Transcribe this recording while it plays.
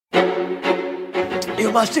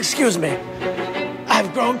You must excuse me.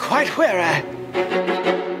 I've grown quite weary.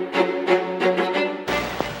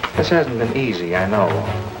 This hasn't been easy, I know.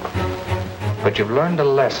 But you've learned a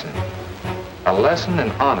lesson. A lesson in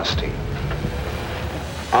honesty.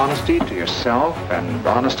 Honesty to yourself and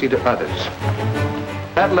honesty to others.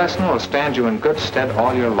 That lesson will stand you in good stead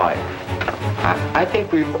all your life. I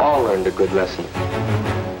think we've all learned a good lesson.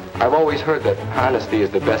 I've always heard that honesty is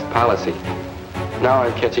the best policy. Now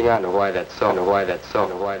I'm catching on to why that's so, to why that's so,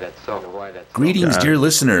 to why that's so, to why that's so. Greetings, dear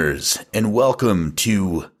listeners, and welcome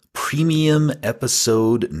to premium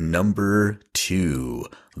episode number 2,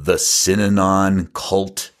 the Synanon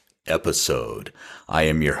Cult episode. I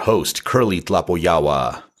am your host, Curly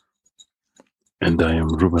Tlapoyawa. And I am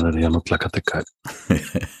Ruben Arellano Tlacatecat.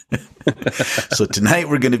 So tonight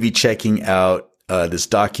we're going to be checking out this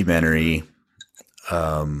documentary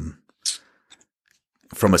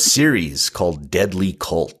from a series called Deadly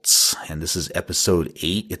Cults. And this is episode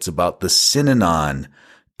 8. It's about the Synanon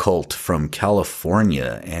cult from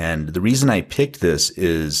California. And the reason I picked this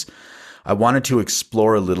is I wanted to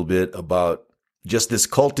explore a little bit about just this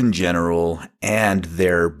cult in general and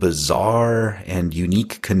their bizarre and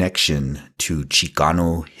unique connection to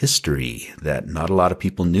Chicano history that not a lot of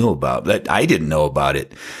people knew about. That I didn't know about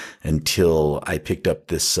it until I picked up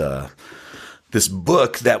this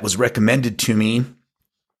book that was recommended to me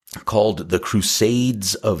called The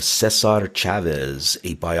Crusades of Cesar Chavez,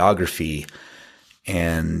 a biography.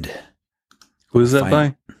 And who is that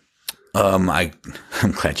by? I'm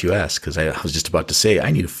glad you asked, because I was just about to say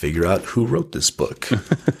I need to figure out who wrote this book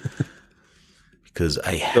because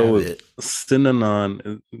I have it.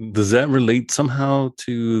 Synanon, does that relate somehow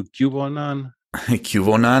to QAnon?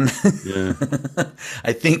 QAnon?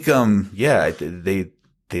 Yeah, I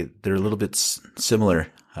think they're a little bit similar.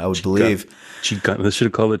 I would believe. They should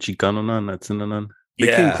have called it Chicanonon, not Synanon. They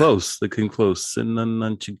came close.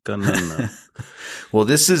 Synanon, Chicanonon. Well,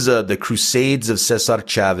 this is The Crusades of Cesar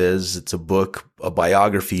Chavez. It's a book, a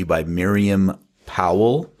biography by Miriam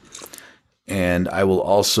Powell. And I will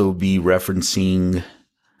also be referencing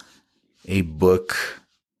a book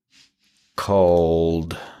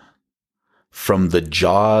called From the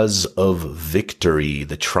Jaws of Victory,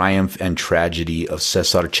 The Triumph and Tragedy of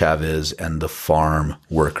Cesar Chavez and the Farm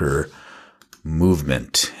Worker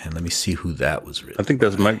Movement. And let me see who that was written. I think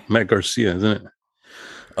that's Matt Garcia, isn't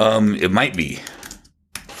it? It might be.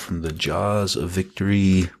 From the Jaws of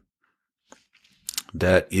Victory.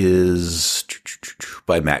 That is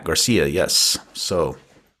by Matt Garcia, yes. So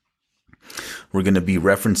we're going to be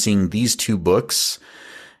referencing these two books.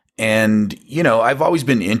 And, you know, I've always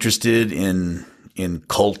been interested in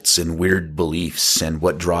cults and weird beliefs and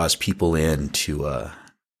what draws people in to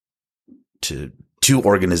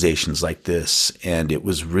organizations like this. And it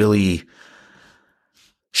was really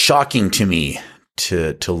shocking to me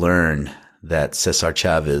to learn that Cesar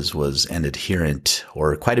Chavez was an adherent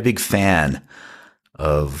or quite a big fan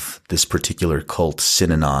of this particular cult,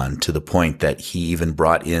 Synanon, to the point that he even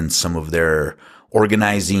brought in some of their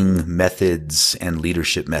organizing methods and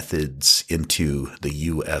leadership methods into the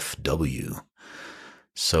UFW.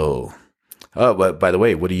 So, but by the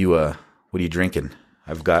way, what are you drinking?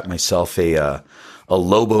 I've got myself a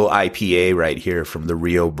Lobo IPA right here from the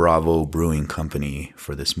Rio Bravo Brewing Company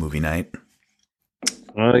for this movie night.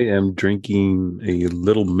 I am drinking a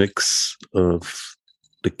little mix of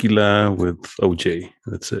tequila with OJ.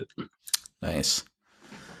 That's it. Nice.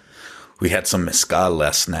 We had some mezcal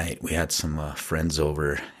last night. We had some friends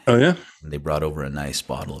over. Oh, yeah? And they brought over a nice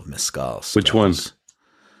bottle of mezcal. So which one?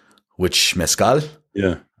 Which mezcal?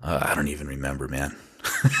 Yeah. I don't even remember, man.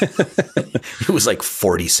 It was like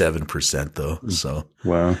 47% though. So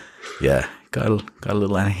wow. Yeah, got a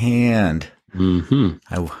little out of hand. Mm-hmm.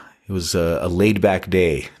 It was a laid back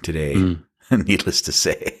day today, needless to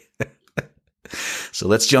say. So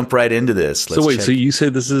let's jump right into this. So you say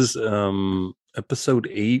this is episode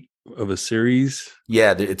 8 of a series?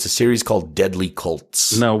 Yeah, it's a series called Deadly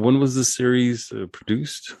Cults. Now, when was this series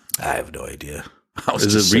produced? I have no idea.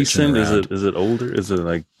 Is it recent? Is it older? Is it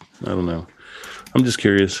like, I don't know. I'm just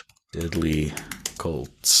curious. Deadly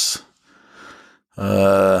Cults.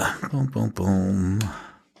 Boom, boom, boom.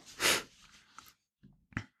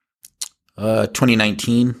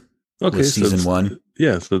 2019. Okay, was season 1.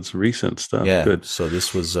 Yeah, so it's recent stuff. Yeah, good. So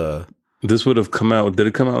this was. This would have come out. Did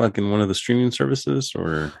it come out like in one of the streaming services,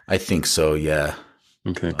 or? I think so. Yeah.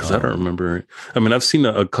 Okay, because I don't remember. I mean, I've seen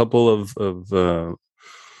a couple of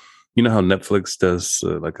you know how Netflix does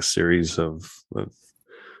like a series of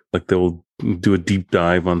like they'll do a deep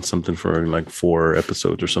dive on something for like 4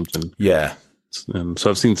 episodes or something. Yeah. And so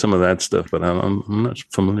I've seen some of that stuff, but I'm not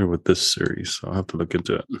familiar with this series, so I'll have to look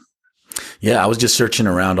into it. Yeah, I was just searching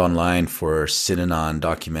around online for Synanon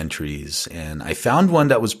documentaries, and I found one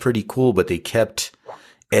that was pretty cool, but they kept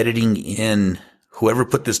editing in whoever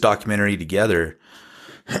put this documentary together,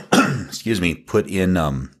 excuse me, put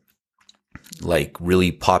in like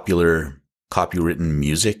really popular copywritten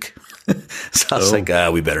music. So I was like,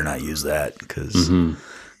 we better not use that because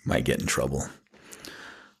might get in trouble.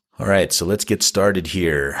 All right, so let's get started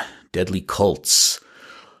here. Deadly Cults,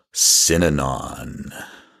 Synanon.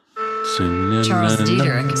 Charles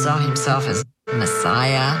Dietrich saw himself as a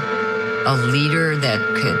messiah, a leader that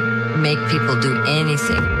could make people do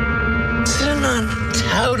anything. Synanon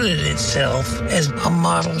touted itself as a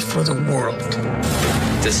model for the world.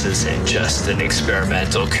 This isn't just an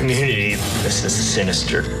experimental community. This is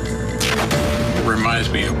sinister. It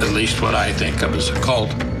reminds me of at least what I think of as a cult.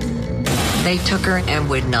 They took her and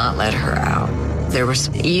would not let her out. There was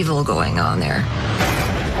evil going on there.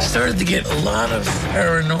 Started to get a lot of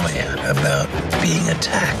paranoia about being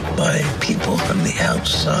attacked by people from the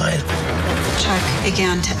outside. Chuck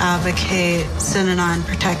began to advocate Synanon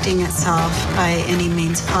protecting itself by any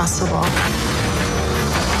means possible.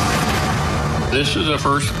 This is a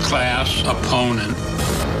first-class opponent.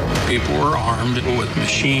 People were armed with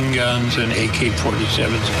machine guns and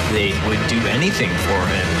AK-47s. They would do anything for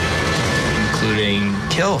him, including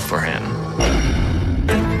kill for him.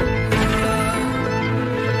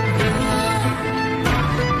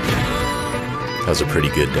 That was a pretty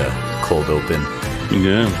good cold open.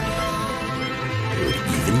 Yeah. They would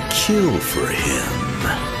even kill for him.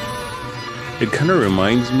 It kind of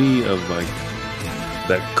reminds me of like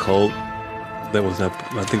that cult that was up,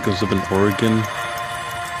 I think it was up in Oregon.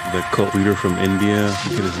 That cult leader from India. I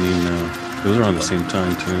forget his name now. It was around the same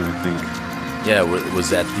time too, I think. Yeah, was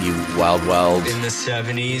that the Wild Wild in the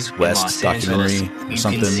 70s West Los documentary Angeles, or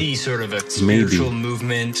something? You can see sort of a spiritual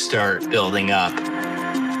movement start building up.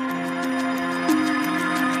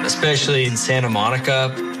 Especially in Santa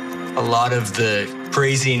Monica, a lot of the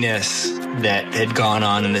craziness that had gone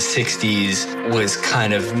on in the 60s was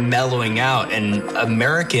kind of mellowing out, and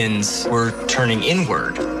Americans were turning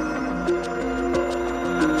inward.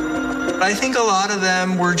 I think a lot of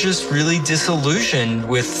them were just really disillusioned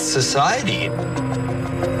with society.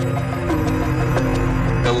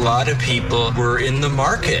 A lot of people were in the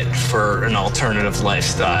market for an alternative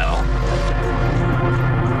lifestyle.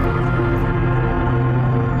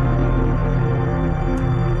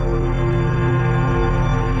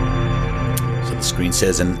 The screen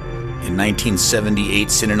says in 1978,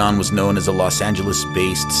 Synanon was known as a Los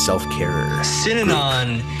Angeles-based self-care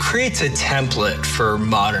Synanon creates a template for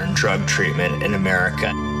modern drug treatment in America.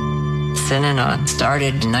 Synanon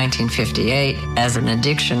started in 1958 as an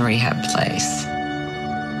addiction rehab place.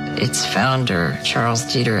 Its founder, Charles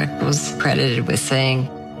Dietrich, was credited with saying,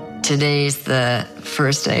 "Today's the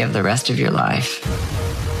first day of the rest of your life."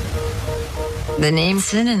 The name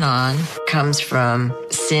Synanon comes from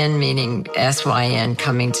syn, meaning S-Y-N,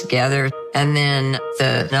 coming together, and then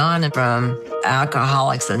the non from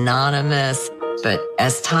Alcoholics Anonymous. But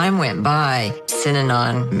as time went by,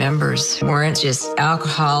 Synanon members weren't just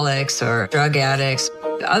alcoholics or drug addicts.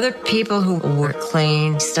 Other people who were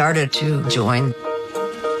clean started to join.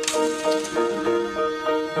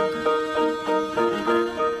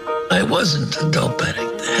 I wasn't a dope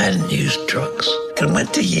addict. I hadn't used drugs. I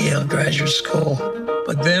went to Yale graduate school,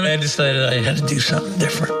 but then I decided I had to do something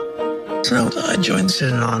different. So I joined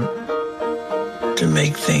Synanon to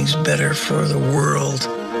make things better for the world.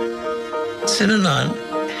 Synanon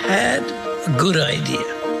had a good idea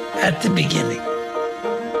at the beginning.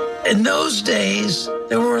 In those days,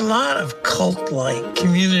 there were a lot of cult-like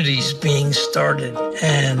communities being started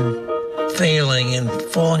and failing and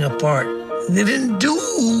falling apart. They didn't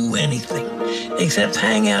do anything except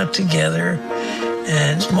hang out together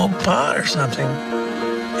and smoke pot or something.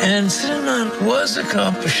 And Synanon was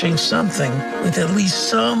accomplishing something with at least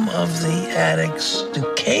some of the addicts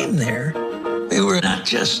who came there. We were not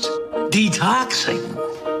just detoxing,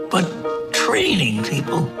 but training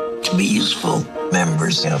people to be useful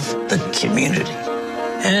members of the community.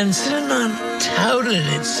 And Synanon touted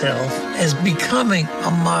itself as becoming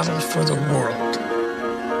a model for the world.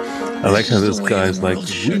 I like how this guy's like,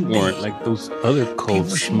 we weren't like those other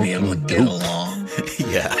cults smoking dope.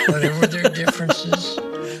 Yeah. Whatever their differences.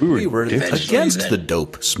 We were against the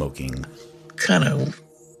dope smoking. Kind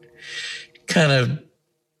of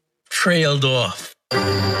trailed off.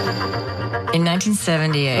 In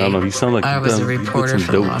 1978, I don't know, you sound like I was a reporter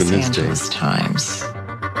for Los Angeles Times.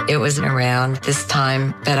 It was around this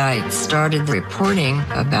time that I started reporting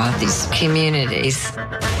about these communities.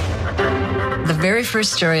 The very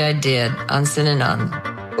first story I did on Synanon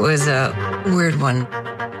was a weird one.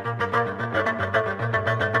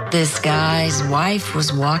 This guy's wife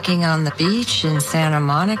was walking on the beach in Santa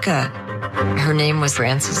Monica. Her name was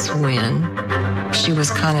Frances Wynn. She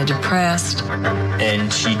was kind of depressed.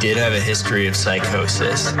 And she did have a history of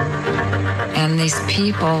psychosis. And these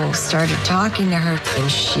people started talking to her,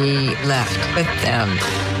 and she left with them.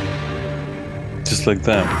 Just like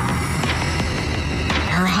that.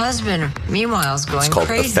 Her husband, meanwhile, is going It's called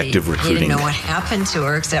crazy. effective He recruiting. didn't know what happened to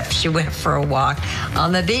her, except she went for a walk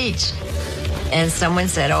on the beach. And someone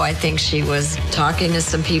said, oh, I think she was talking to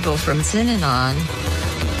some people from Synanon.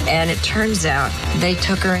 And it turns out they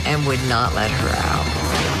took her and would not let her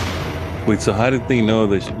out. Wait, so how did they know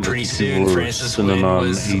that she, Pretty that soon, were Frances Wynn Synanon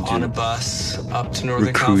was agent? on a bus up to Northern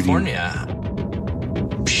recruiting? California.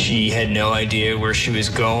 She had no idea where she was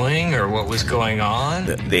going or what was going on.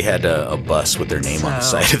 They had a bus with their name on the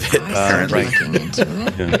side of it. I started Right. looking into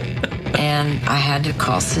it. And I had to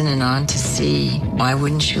call Synanon to see, why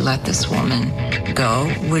wouldn't you let this woman go?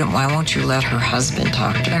 Why won't you let her husband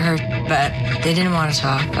talk to her? But they didn't want to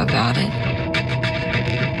talk about it.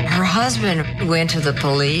 Her husband went to the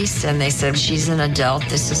police and they said, she's an adult.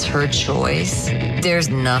 This is her choice. There's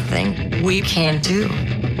nothing we can do.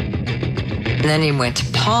 And then he went to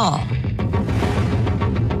Paul.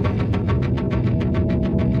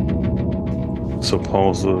 So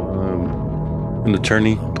Paul's an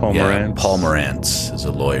attorney, Paul Morantz. Paul Morantz is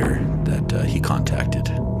a lawyer that he contacted.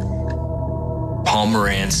 Paul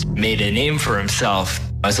Morantz made a name for himself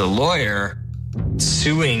as a lawyer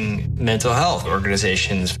suing mental health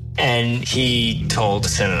organizations. And he told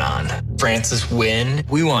Synanon, Frances Wynn,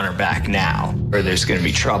 we want her back now or there's going to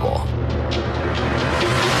be trouble.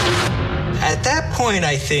 At that point,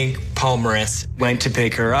 I think Paul Morantz went to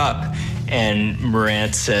pick her up. And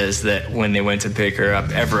Morantz says that when they went to pick her up,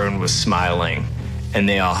 everyone was smiling and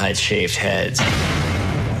they all had shaved heads.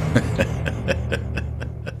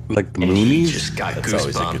 Like the And he Moonies? just got That's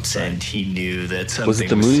always a good goosebumps sign. and he knew that something Was it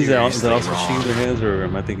the Moonies that seriously also wrong. shaved their heads, or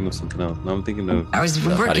am I thinking of something else? No, I'm thinking of I was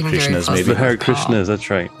working very Krishnas, closely maybe? the Hare with Paul. Krishnas. That's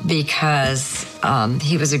right. Because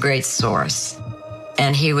he was a great source.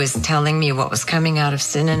 And he was telling me what was coming out of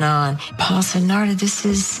Synanon. Paul said, Narda, this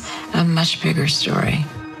is a much bigger story.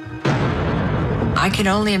 I can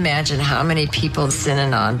only imagine how many people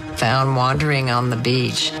Synanon found wandering on the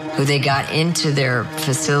beach who they got into their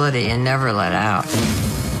facility and never let out.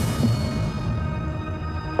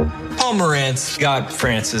 Paul Morantz got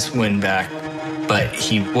Frances Wynn back, but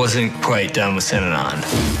he wasn't quite done with Synanon.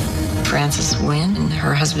 Frances Wynn and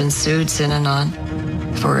her husband sued Synanon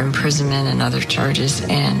for imprisonment and other charges,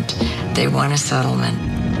 and they won a settlement.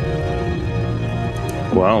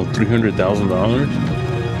 Wow, $300,000?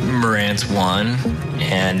 Morantz won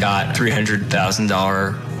and got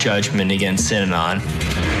 $300,000 judgment against Synanon.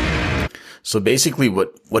 So basically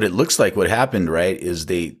what it looks like what happened, right, is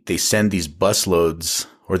they send these busloads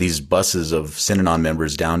or these buses of Synanon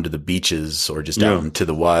members down to the beaches or just out into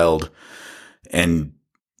the wild and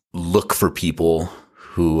look for people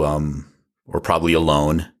who were probably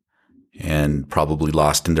alone and probably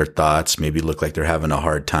lost in their thoughts, maybe look like they're having a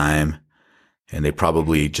hard time. And they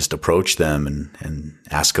probably just approach them and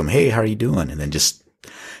ask them, hey, how are you doing? And then just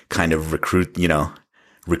kind of recruit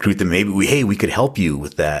them. Maybe we could help you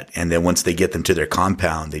with that. And then once they get them to their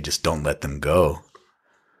compound, they just don't let them go.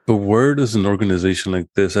 But where does an organization like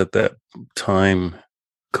this at that time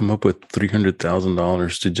come up with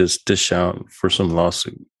 $300,000 to just dish out for some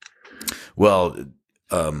lawsuit? Well,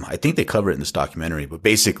 I think they cover it in this documentary, but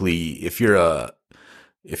basically if you're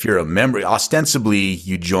a member, ostensibly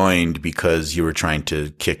you joined because you were trying to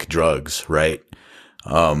kick drugs, right?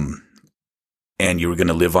 And you were going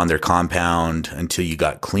to live on their compound until you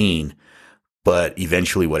got clean. But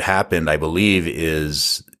eventually what happened, I believe,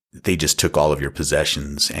 is they just took all of your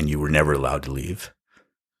possessions and you were never allowed to leave.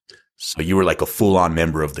 So you were like a full-on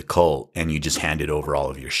member of the cult and you just handed over all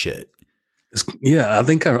of your shit. Yeah, I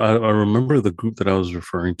think I remember the group that I was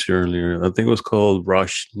referring to earlier. I think it was called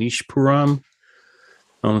Rajneeshpuram.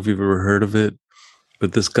 I don't know if you've ever heard of it,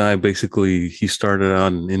 but this guy basically, he started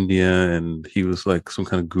out in India and he was like some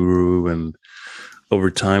kind of guru. And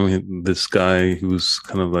over time, this guy, who was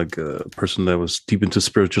kind of like a person that was deep into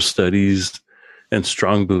spiritual studies and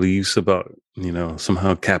strong beliefs about,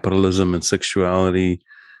 somehow capitalism and sexuality.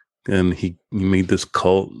 And he made this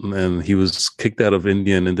cult and he was kicked out of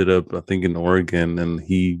India and ended up, I think, in Oregon. And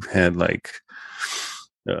he had like,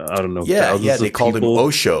 I don't know. Yeah, they called people. him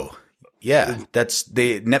Osho. Yeah,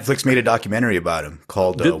 Netflix made a documentary about him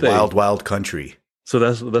called Wild Wild Country. So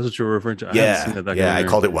that's what you're referring to. I haven't seen that documentary. I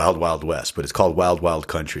called it Wild Wild West, but it's called Wild Wild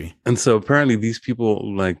Country. And so apparently these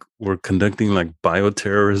people like were conducting like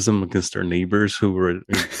bioterrorism against their neighbors who were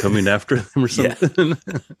coming after them or something.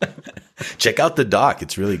 Check out the doc.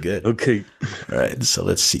 It's really good. Okay. All right. So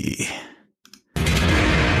let's see.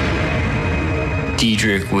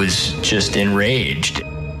 Diedrich was just enraged.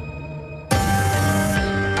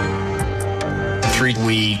 3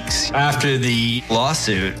 weeks after the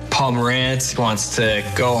lawsuit, Paul Morantz wants to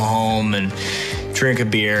go home and drink a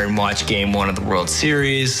beer and watch Game 1 of the World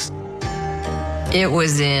Series. It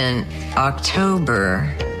was in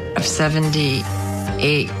October of 78.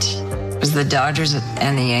 It was the Dodgers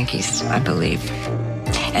and the Yankees, I believe.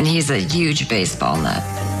 And he's a huge baseball nut.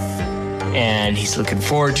 And he's looking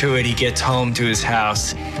forward to it. He gets home to his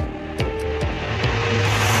house.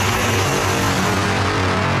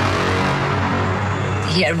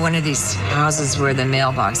 He had one of these houses where the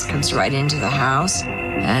mailbox comes right into the house,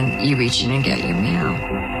 and you reach in and get your mail.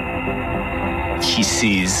 He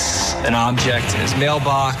sees an object in his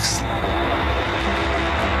mailbox.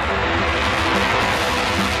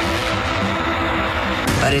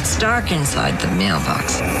 But it's dark inside the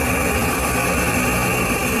mailbox.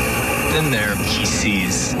 Then there, he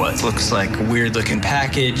sees what looks like a weird-looking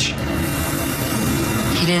package.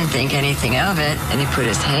 He didn't think anything of it, and he put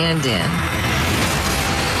his hand in.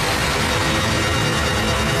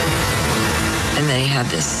 And then he had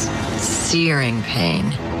this searing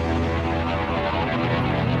pain.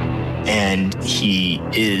 And he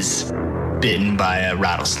is bitten by a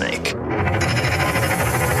rattlesnake.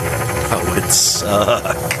 That would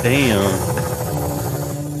suck. Damn.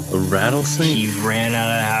 A rattlesnake? He ran out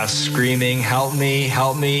of the house screaming, help me,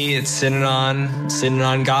 it's Synanon.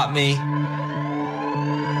 Synanon got me.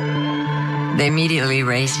 They immediately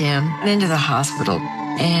raised him into the hospital.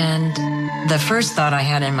 And the first thought I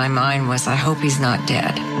had in my mind was, I hope he's not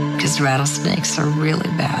dead, because rattlesnakes are really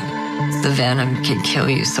bad. The venom can kill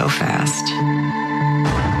you so fast.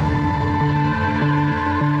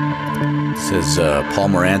 It says Paul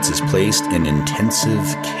Morantz is placed in intensive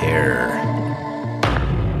care.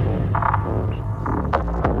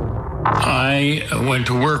 I went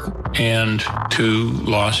to work, and 2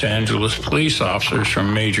 Los Angeles police officers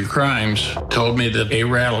from Major Crimes told me that a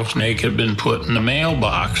rattlesnake had been put in the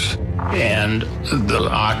mailbox, and the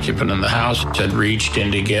occupant in the house had reached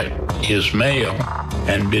in to get his mail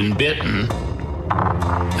and been bitten.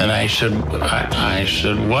 And I said,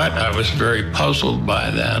 what? I was very puzzled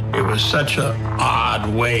by that. It was such an odd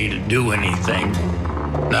way to do anything.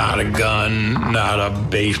 Not a gun, not a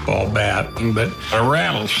baseball bat, but a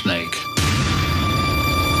rattlesnake.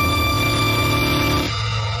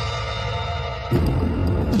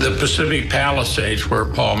 The Pacific Palisades, where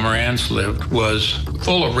Paul Morantz lived, was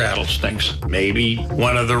full of rattlesnakes. Maybe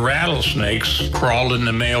one of the rattlesnakes crawled in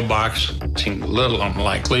the mailbox. Seemed a little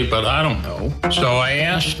unlikely, but I don't know. So I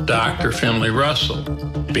asked Dr. Finley Russell,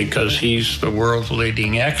 because he's the world's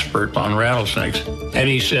leading expert on rattlesnakes. And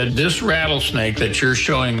he said, this rattlesnake that you're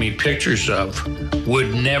showing me pictures of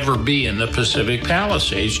would never be in the Pacific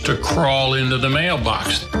Palisades to crawl into the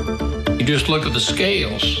mailbox. You just look at the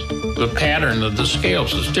scales. The pattern of the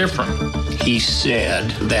scales is different. He said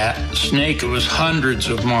that snake was hundreds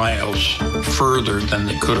of miles further than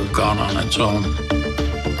it could have gone on its own.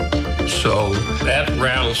 So that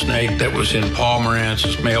rattlesnake that was in Paul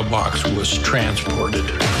Morantz's mailbox was transported.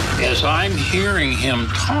 As I'm hearing him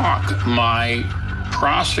talk, my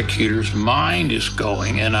prosecutor's mind is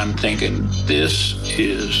going, and I'm thinking, this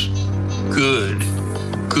is good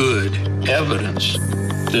evidence.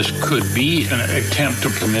 This could be an attempt to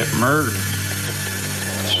commit murder.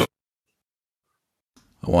 So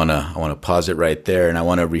I want to pause it right there, and I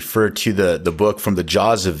want to refer to the book From the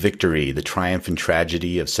Jaws of Victory, The Triumph and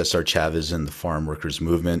Tragedy of Cesar Chavez and the Farm Workers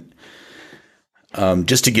Movement.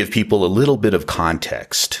 Just to give people a little bit of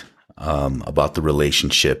context about the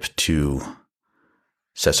relationship to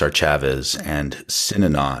Cesar Chavez and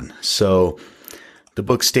Synanon. So the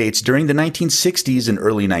book states, during the 1960s and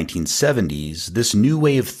early 1970s, this new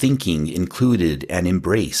way of thinking included an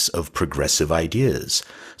embrace of progressive ideas,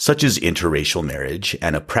 such as interracial marriage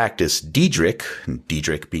and a practice Diedrich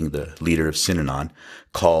being the leader of Synanon,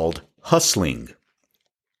 called hustling,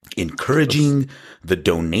 encouraging the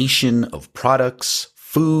donation of products,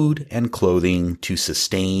 food, and clothing to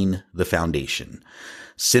sustain the foundation.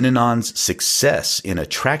 Synanon's success in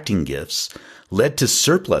attracting gifts led to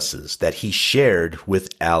surpluses that he shared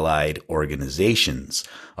with allied organizations,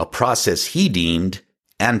 a process he deemed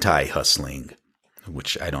anti-hustling,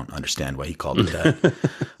 which I don't understand why he called it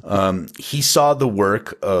that. He saw the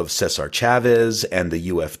work of Cesar Chavez and the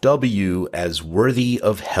UFW as worthy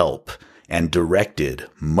of help and directed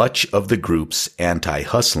much of the group's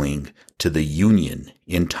anti-hustling to the Union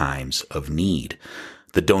in times of need.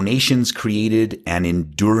 The donations created an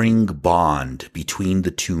enduring bond between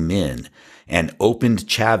the two men and opened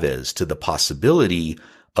Chavez to the possibility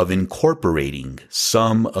of incorporating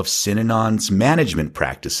some of Synanon's management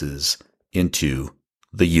practices into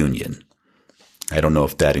the union. I don't know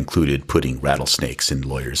if that included putting rattlesnakes in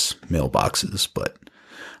lawyers' mailboxes, but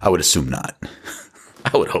I would assume not.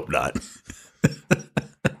 I would hope not.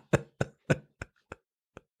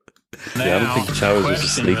 Yeah, I don't think Chavez was a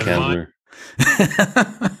snake handler.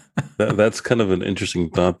 That's kind of an interesting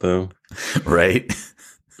thought, though. Right?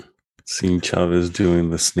 Seeing Chavez doing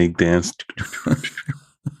the snake dance.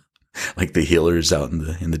 Like the healers out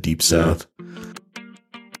in the deep south.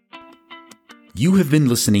 You have been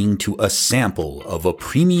listening to a sample of a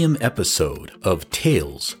premium episode of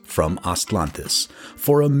Tales from Astlantis.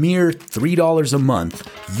 For a mere $3 a month,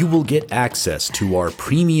 you will get access to our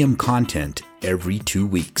premium content every 2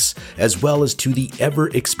 weeks, as well as to the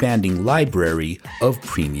ever-expanding library of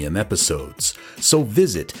premium episodes. So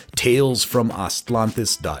visit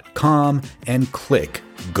talesfromastlantis.com and click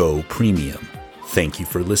Go Premium. Thank you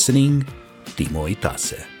for listening. Timo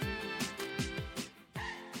Itase.